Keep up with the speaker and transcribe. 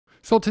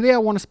So today I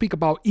want to speak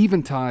about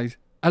Eventide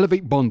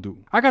Elevate bundle.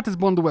 I got this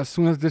bundle as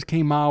soon as this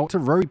came out. It's a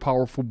very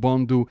powerful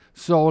bundle,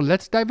 so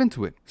let's dive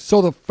into it.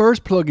 So the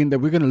first plugin that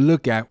we're going to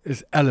look at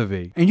is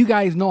Elevate. And you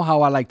guys know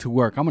how I like to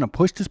work. I'm going to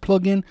push this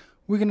plugin.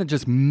 We're going to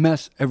just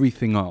mess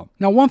everything up.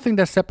 Now, one thing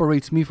that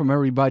separates me from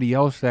everybody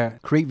else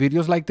that create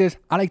videos like this,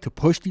 I like to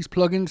push these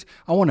plugins.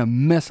 I want to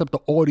mess up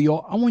the audio.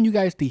 I want you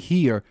guys to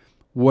hear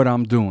what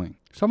I'm doing.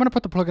 So I'm going to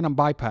put the plugin on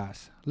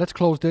bypass. Let's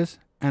close this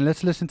and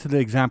let's listen to the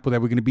example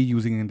that we're going to be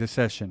using in this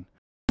session.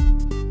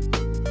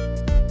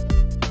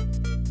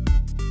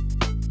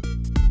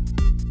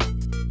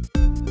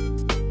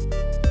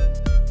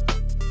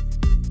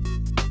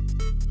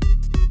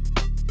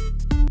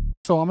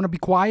 So I'm going to be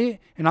quiet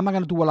and I'm not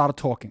going to do a lot of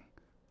talking.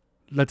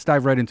 Let's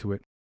dive right into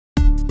it.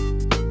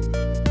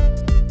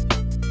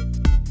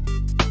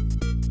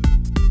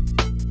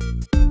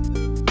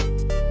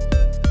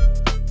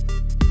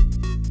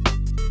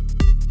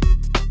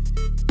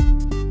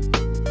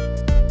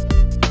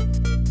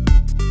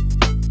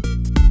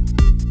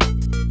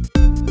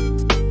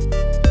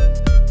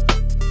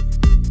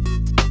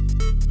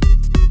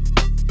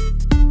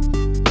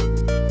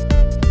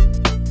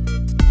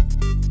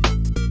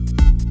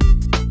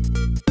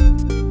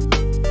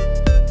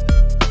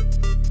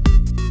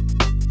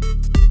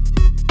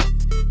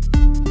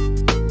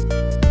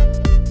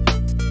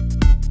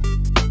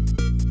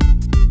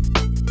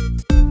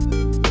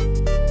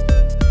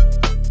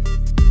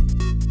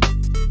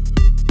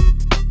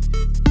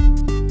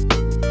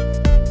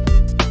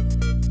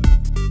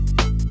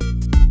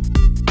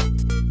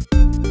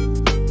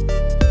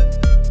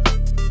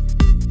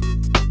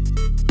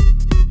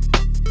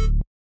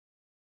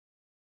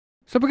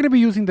 So we're going to be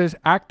using this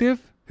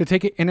active to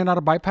take it in and out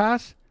of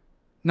bypass.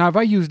 Now, if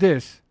I use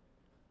this,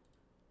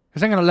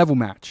 it's not going to level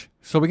match.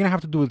 So we're going to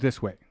have to do it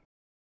this way.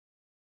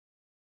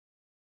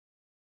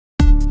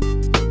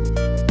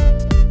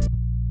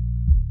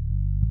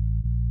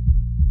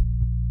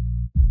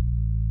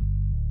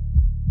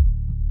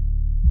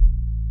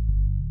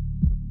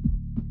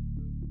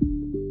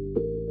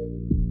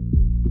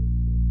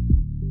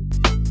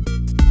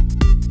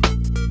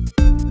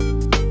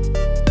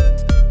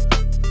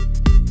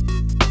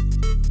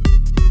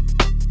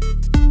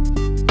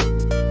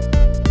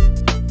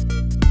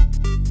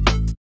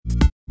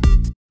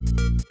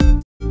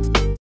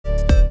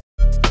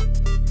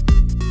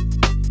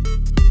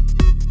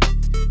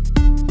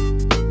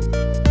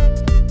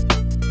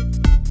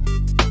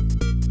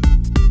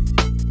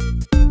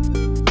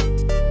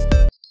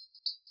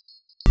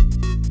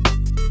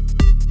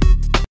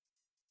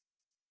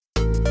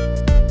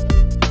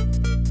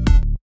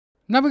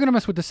 Now we're going to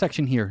mess with this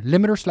section here,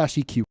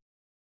 limiter/EQ.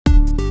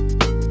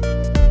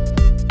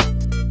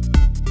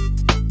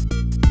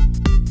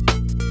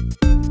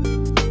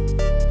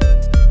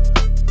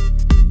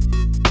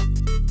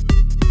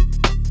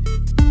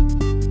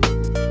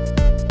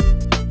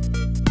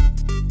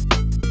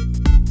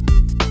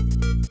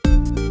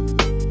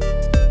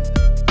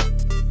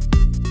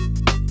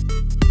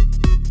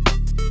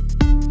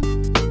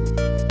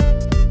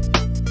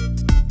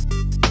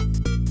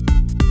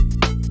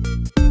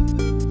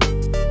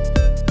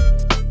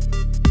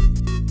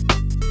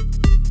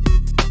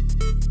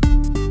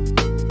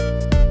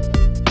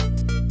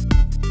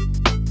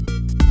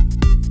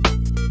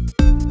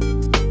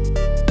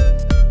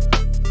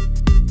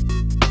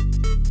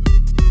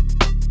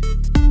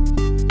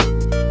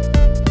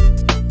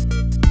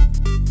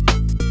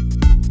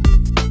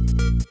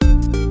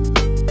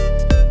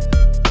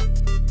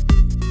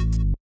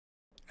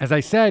 As I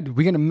said,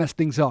 we're going to mess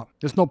things up.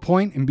 There's no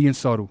point in being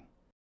subtle.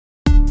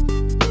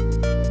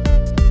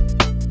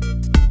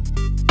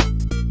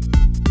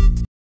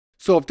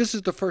 So if this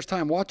is the first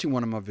time watching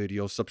one of my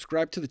videos,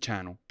 subscribe to the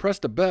channel. Press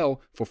the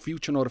bell for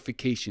future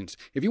notifications.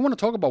 If you want to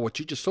talk about what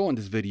you just saw in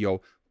this video,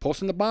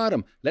 post in the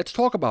bottom. Let's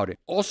talk about it.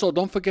 Also,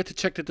 don't forget to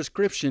check the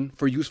description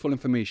for useful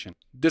information.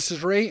 This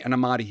is Ray, and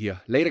I'm out of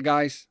here. Later,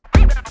 guys.